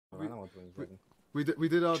We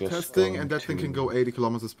did our testing, and that thing can go 80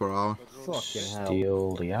 kilometers per hour. Fucking hell.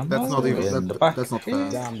 Steal the ammo. That's not even. That's not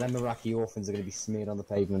fast. Damn, them Iraqi orphans are going to be smeared on the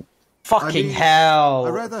pavement. Fucking hell!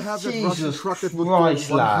 I'd rather have that Russian truck that would go Christ,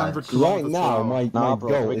 100 kilometers Right per now, hour. my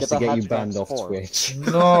goal is to get you banned off Twitch.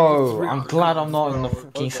 No, I'm glad I'm not in the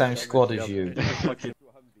fucking same squad as you.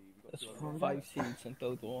 That's 5 seats in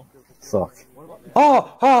total. Fuck.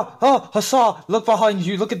 Oh, Hussar, look behind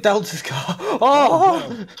you, look at Delta's car.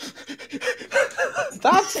 Oh!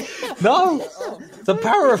 That's... No! The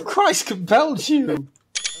power of Christ compels you!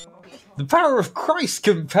 The power of Christ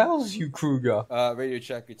compels you, Kruger. Radio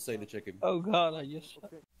check, it's say the chicken. Oh god, I just...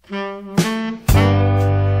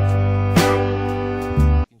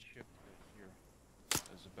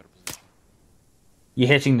 You're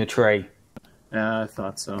hitting the tree. Yeah, I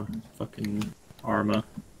thought so. Fucking Arma.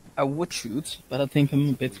 I would shoot, but I think I'm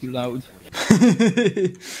a bit too loud.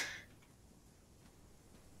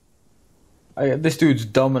 This dude's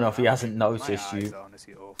dumb enough he hasn't noticed you.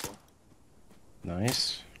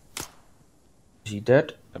 Nice. Is he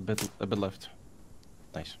dead? A bit left.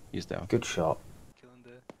 Nice, he's down. Good shot.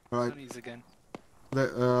 Alright.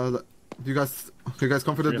 You guys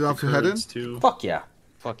confident enough to head in? Fuck yeah.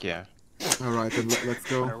 Fuck yeah. Alright, then let's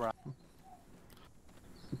go.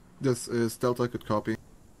 This is Delta, good copy.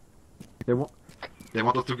 They want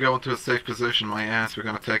us to go into a safe position, my ass, we're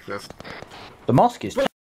gonna take this. The mosque is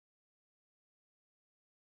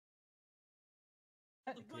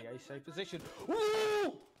technically a safe position.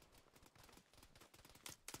 Woo!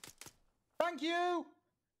 Thank you!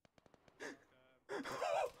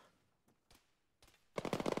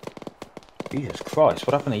 Jesus Christ,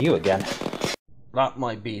 what happened to you again? That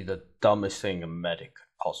might be the dumbest thing a medic could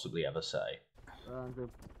possibly ever say. And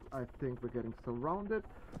I think we're getting surrounded.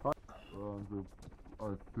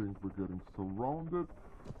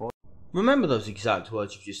 Remember those exact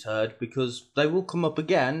words you've just heard, because they will come up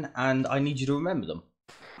again, and I need you to remember them.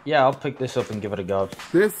 Yeah, I'll pick this up and give it a go.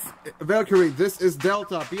 Valkyrie, this is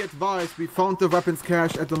Delta. Be advised, we found the weapons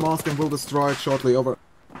cache at the mosque and will destroy it shortly. Over.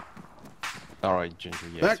 Alright, Ginger,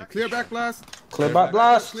 yeah. Clear back blast. Clear back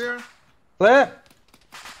blast. Clear. Clear.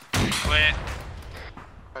 Clear.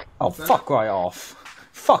 Oh, fuck right off.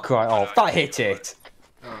 Fuck right off. That hit it.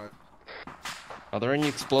 Alright. Are there any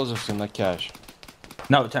explosives in that cache?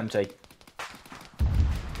 No, it's empty.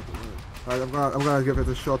 Alright, I'm gonna give it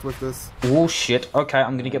a shot with this. Oh shit. Okay,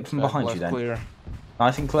 I'm gonna get from behind you then. Clear.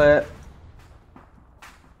 Nice and clear.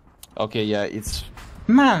 Okay, yeah, it's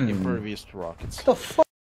Man, impervious to rockets. the fuck?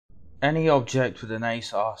 Any object with an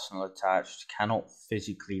ace arsenal attached cannot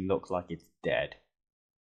physically look like it's dead.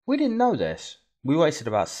 We didn't know this. We wasted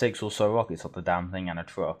about 6 or so rockets on the damn thing and a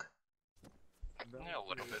truck. Yeah, a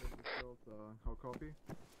little bit. How copy?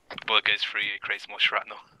 Bullet goes free, it creates more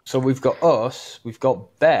shrapnel. So we've got us, we've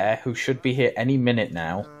got Bear, who should be here any minute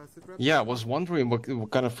now. Yeah, I was wondering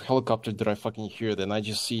what kind of helicopter did I fucking hear, then I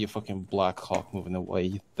just see a fucking Black Hawk moving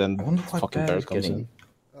away, then I wonder why fucking Bear Bear's comes getting...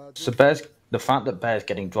 in. So Bear's... The fact that Bear's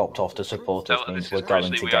getting dropped off to support us So, means this we're is going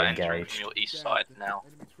actually to we get are entering engaged. from your east side now.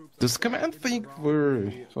 Does command think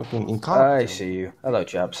we're fucking in combat? I see you. Hello,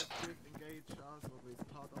 chaps.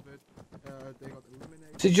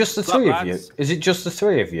 Is it just the three of you? Is it just the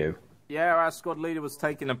three of you? Yeah, our squad leader was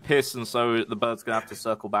taking a piss, and so the bird's gonna have to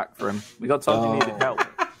circle back for him. We got told you needed help.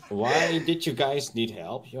 Why did you guys need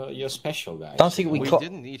help? You're special guys. Don't think we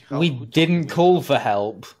didn't need help. We didn't call for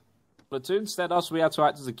help. Platoon said us we had to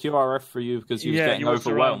act as a QRF for you because you was getting you were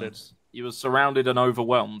overwhelmed. surrounded. You were surrounded and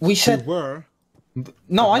overwhelmed. We said were.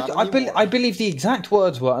 no. I believe the exact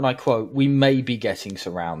words were, and I quote: "We may be getting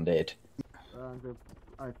surrounded." And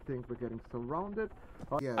I think we're getting surrounded.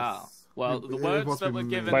 Yes. Ah, well, the words that were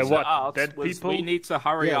given By to what? us Dead was people? we need to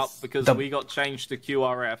hurry up because we got changed to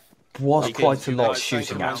QRF. Was Because quite a you lot guys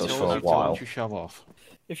shooting don't at us know for a what while. You shove off.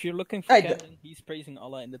 If you're looking for Hey, Kevin, he's praising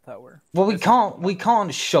Allah in the tower. Well, we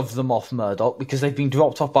can't shove them off Murdoch because they've been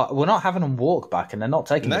dropped off. We're not having them walk back, and they're not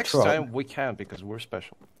taking Next the truck. time we can because we're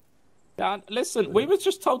special. Listen, we were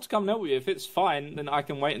just told to come help you. If it's fine, then I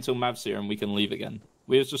can wait until Mav's here and we can leave again.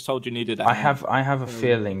 We was just told you needed that. I have a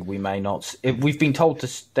feeling we may not. We've been told to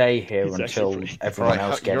stay here until everyone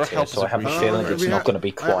else gets here, so I have a feeling it's not going to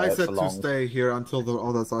be quiet I said for long. to stay here until the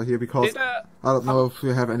others are here because I don't know if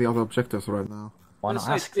we have any other objectives right now. Why not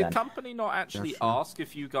ask then? Did company not actually ask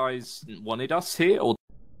if you guys wanted us here? Or...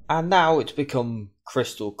 And now it's become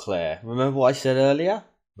crystal clear. Remember what I said earlier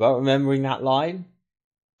about remembering that line?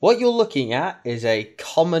 What you're looking at is a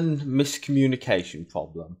common miscommunication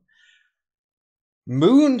problem.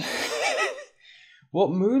 Moon...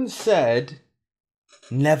 What Moon said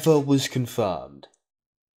never was confirmed.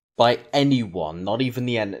 by anyone, not even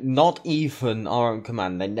not even our own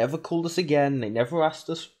command. They never called us again. They never asked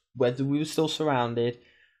us whether we were still surrounded.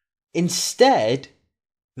 Instead,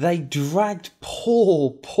 they dragged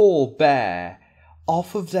poor Bear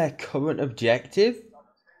off of their current objective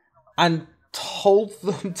and told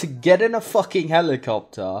them to get in a fucking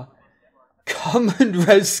helicopter, come and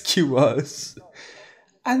rescue us.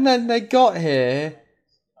 And then they got here,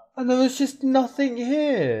 and there was just nothing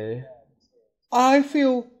here. I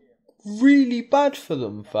feel really bad for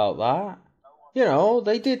them about that. You know,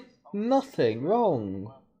 they did nothing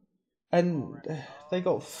wrong. And they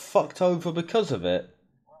got fucked over because of it.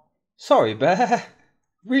 Sorry, Bear.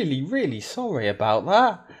 Really sorry about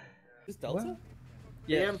that. Is Delta?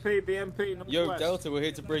 Yeah. BMP, Yo, Delta, we're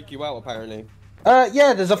here to break you out, apparently.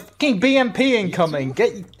 Yeah, there's a fucking BMP incoming.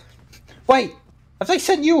 Wait, have they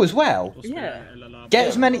sent you as well? Yeah.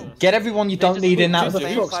 Get everyone you don't need in that. What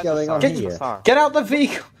the fuck's going on here? Get out the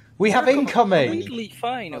vehicle. We have incoming. Completely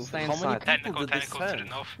fine. How many people Technical did this to the send?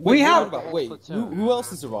 north. We have Wait, who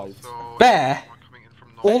else has arrived? So, Bear. we're coming in from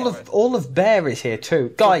north. All of Bear is here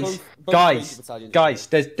too. Guys,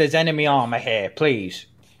 there's enemy armor here, please.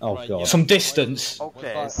 Oh god. Some distance.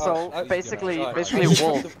 Okay, so basically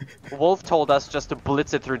Wolf told us just to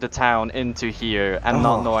blitz it through the town into here, and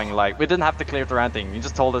not knowing, like, we didn't have to clear through anything. He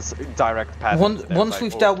just told us direct path. Once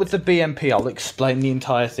we've dealt with the BMP, I'll explain the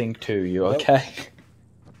entire thing to you, okay?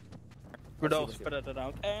 We're all spread it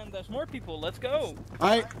out. And there's more people. Let's go.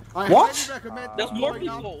 I What? highly recommend There's not more going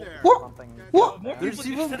out people. there. What? More people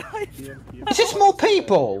just arrived. Is this more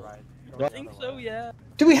people? I think so, yeah.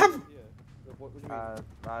 Do we have...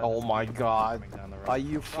 Oh my god. Are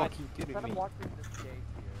you fucking kidding me?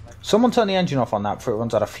 Someone turn the engine off on that before it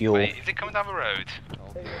runs out of fuel. Wait, is it coming down the road?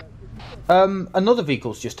 Another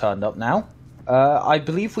vehicle's just turned up now. I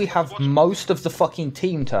believe we have most of the fucking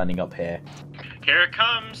team turning up here. Here it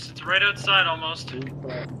comes. It's right outside almost.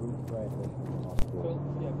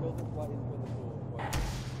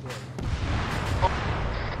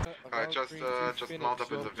 Alright, just mount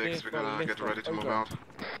up in the VIX, we're gonna get ready to move out.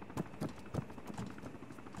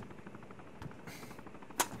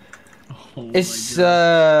 It's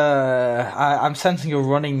I'm sensing a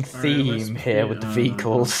running theme here with the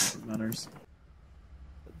vehicles.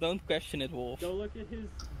 Don't question it, Wolf. Go look at his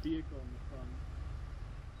vehicle in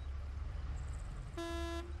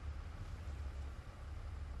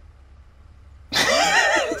the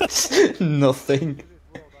front. Nothing.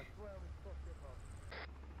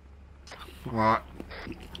 What?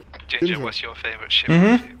 Ginger, what's your favourite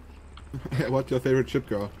ship? What's your favorite ship,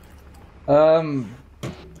 girl?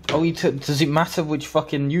 Does it matter which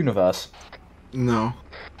fucking universe? No.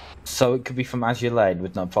 So it could be from Azure Lane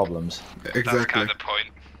with no problems. Exactly. That's kind of the point.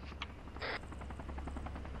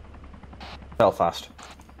 Belfast.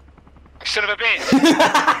 Son of a bitch!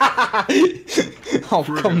 Oh,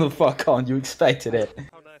 come the fuck on, you expected it.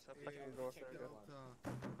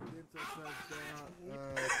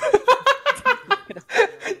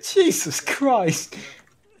 Jesus Christ.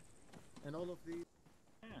 And all of these...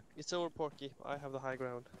 It's over, Porky. I have the high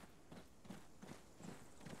ground.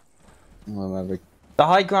 The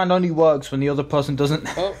high ground only works when the other person doesn't...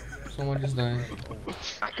 Oh, someone just died.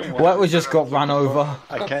 Wetwer just got ran over.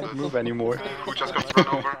 I can't move anymore. Who just got run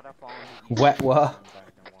over? Wetwer. Well,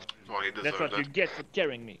 he That's what you deserved get for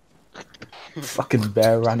carrying me. Fucking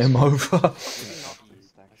Bear ran him over.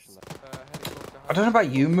 I don't know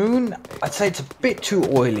about you, Moon. I'd say it's a bit too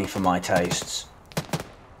oily for my tastes.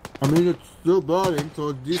 I mean, it's still burning,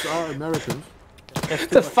 so these are Americans.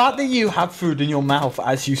 The fact that you have food in your mouth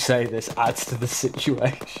as you say this adds to the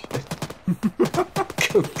situation.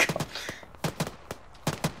 Good God.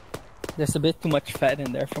 There's a bit too much fat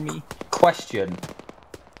in there for me. Question.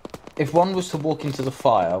 If one was to walk into the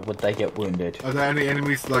fire, would they get wounded? Are there any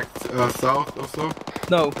enemies, like, south or so?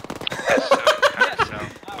 No. So,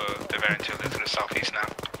 but they're very intelligent to the southeast now.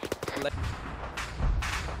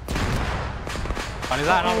 And is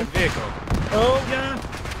that another vehicle? Oh, yeah.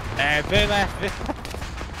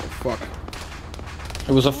 Fuck.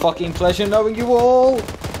 It was a fucking pleasure knowing you all!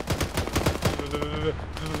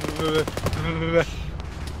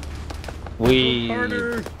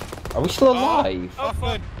 Are we still alive? Oh,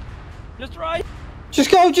 fuck. Just right.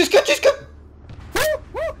 Just go! Get that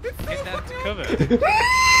to cover.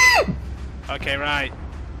 Okay, right.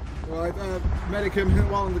 Right, medic him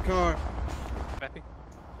while in the car.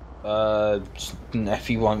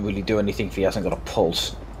 Neffy won't really do anything if he hasn't got a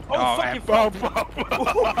pulse. Oh,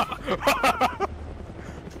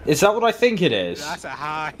 Is that what I think it is? That's a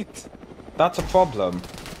height. That's a problem.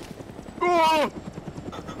 Oh!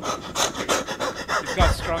 He's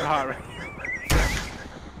got a strong heart rate.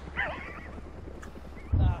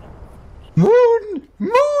 Moon!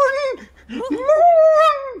 Moon!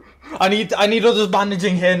 Moon! I need others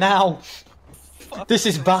bandaging here now. This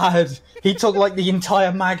is bad. He took like the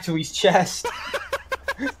entire mag to his chest.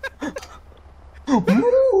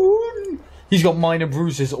 Moon! He's got minor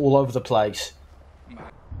bruises all over the place.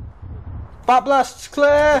 Bat blasts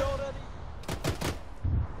clear!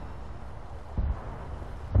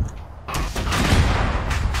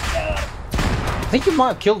 I think you might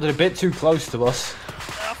have killed it a bit too close to us.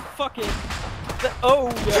 Fuck it. Oh,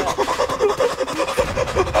 yeah.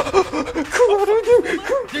 Crew, what do I do?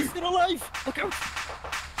 Crew. They're still alive. Look out.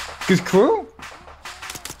 Good crew?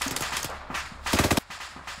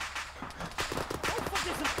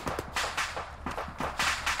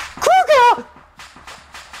 Kruger!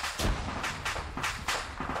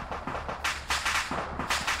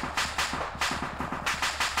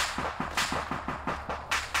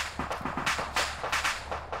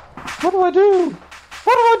 What do I do?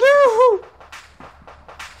 What do I do?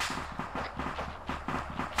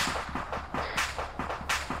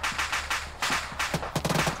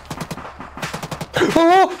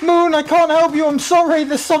 Oh, Moon, I can't help you, I'm sorry,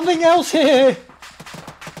 there's something else here!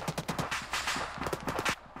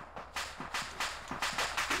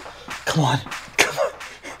 Come on, come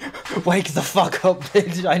on! Wake the fuck up,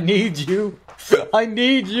 bitch, I need you! I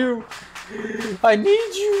need you! I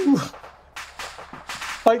need you!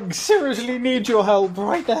 I seriously need your help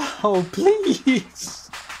right now, please!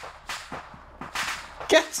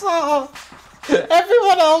 Get up!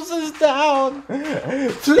 Everyone else is down!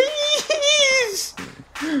 Please!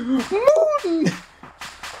 Moon!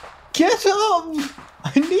 Get up!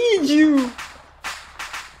 I need you!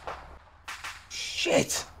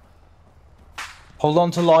 Shit! Hold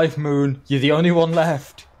on to life, Moon. You're the only one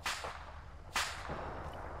left.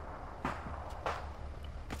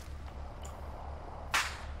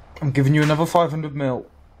 I'm giving you another 500 mil.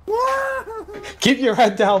 Keep your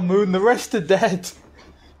head down, Moon. The rest are dead.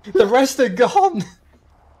 The rest are gone.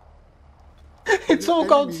 It's all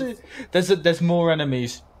gone to... There's more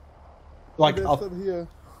enemies. Like, a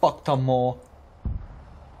fuck ton more.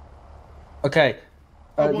 Okay.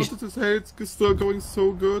 I wanted to say it's still going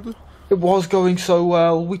so good. It was going so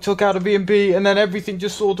well. We took out a B&B and then everything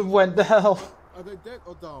just sort of went to hell. Are they dead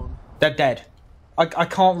or down? They're dead. I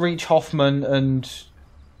can't reach Hoffman and...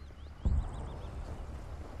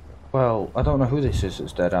 Well, I don't know who this is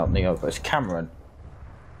that's dead out in the open. It's Cameron.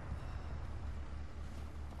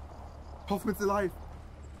 Hoffman's alive.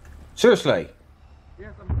 Seriously?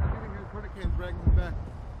 Yes, I'm giving him a hurricane and dragging him back.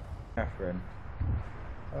 Catherine.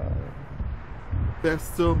 There's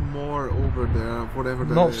still more over there, whatever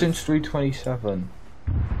that Not is. since 327.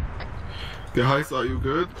 Guys, are you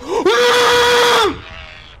good?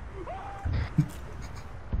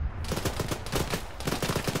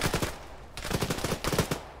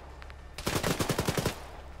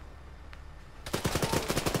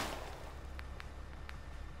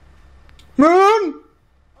 Moon!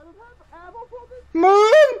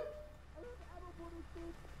 Moon!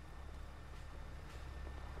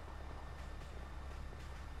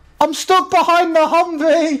 I'm stuck behind the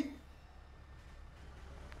Humvee!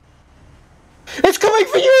 It's coming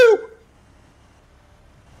for you!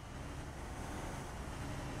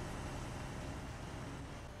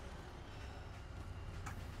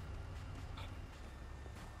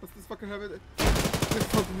 What's this fucker have it?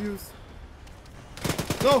 It's not use.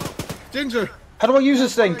 No! Ginger! How do I use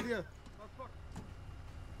this thing? Idea. Oh, fuck.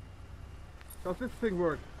 Does this thing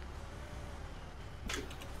work?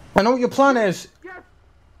 I know what your plan is. Yes!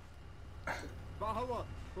 Bahawa!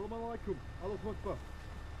 Salam alaikum. Allah Akbar.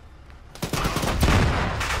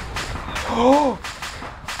 Oh!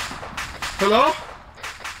 Hello?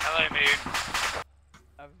 Hello, Moon.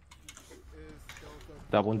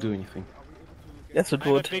 That won't do anything. Yes, it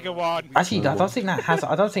would. Bigger one. Actually, I don't think that has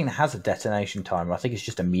a detonation timer. I think it's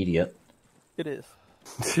just immediate. It is.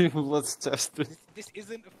 Let's test it. This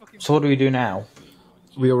isn't a fucking. So what do we do now?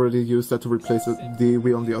 We already used that to replace it.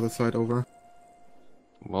 We on the other side over.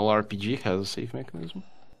 Well, RPG has a save mechanism.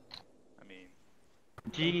 I mean,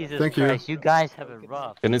 Jesus Thank Christ, you guys have it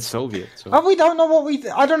rough. And it's Soviet, so... Oh, we don't know what we...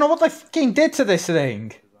 I don't know what they fucking did to this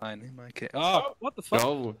thing. Oh, What the fuck?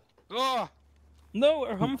 Oh, oh, No,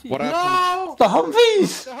 our Humvee. what happened? The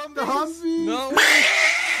Humvees! The Humvee! no.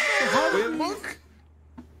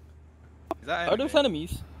 Is that Are those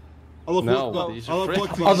enemies? Allah No, Akbar. these are Allah friends.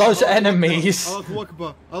 Akbar. Are those enemies? Allah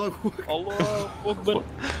Akbar. Allah Akbar. Allah Akbar.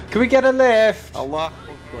 Can we get a lift? Allah.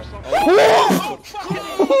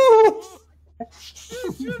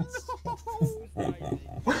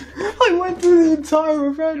 I went through the entire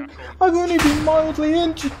event. I've only been mildly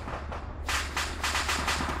injured.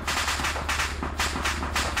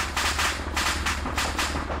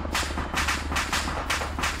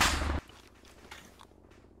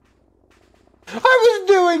 I was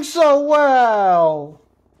doing so well!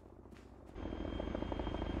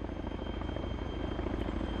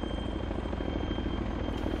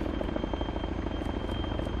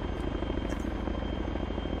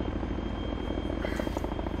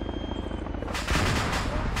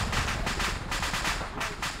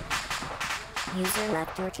 User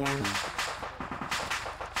left your channel.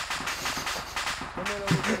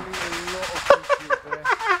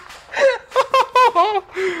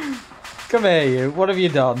 Come here, you. What have you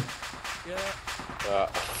done?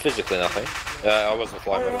 Physically nothing. I wasn't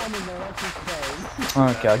flying with it.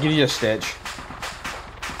 Okay, I'll give you a stitch.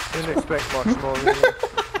 Didn't expect much more, really.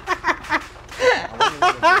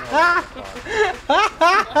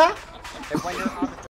 When you're on the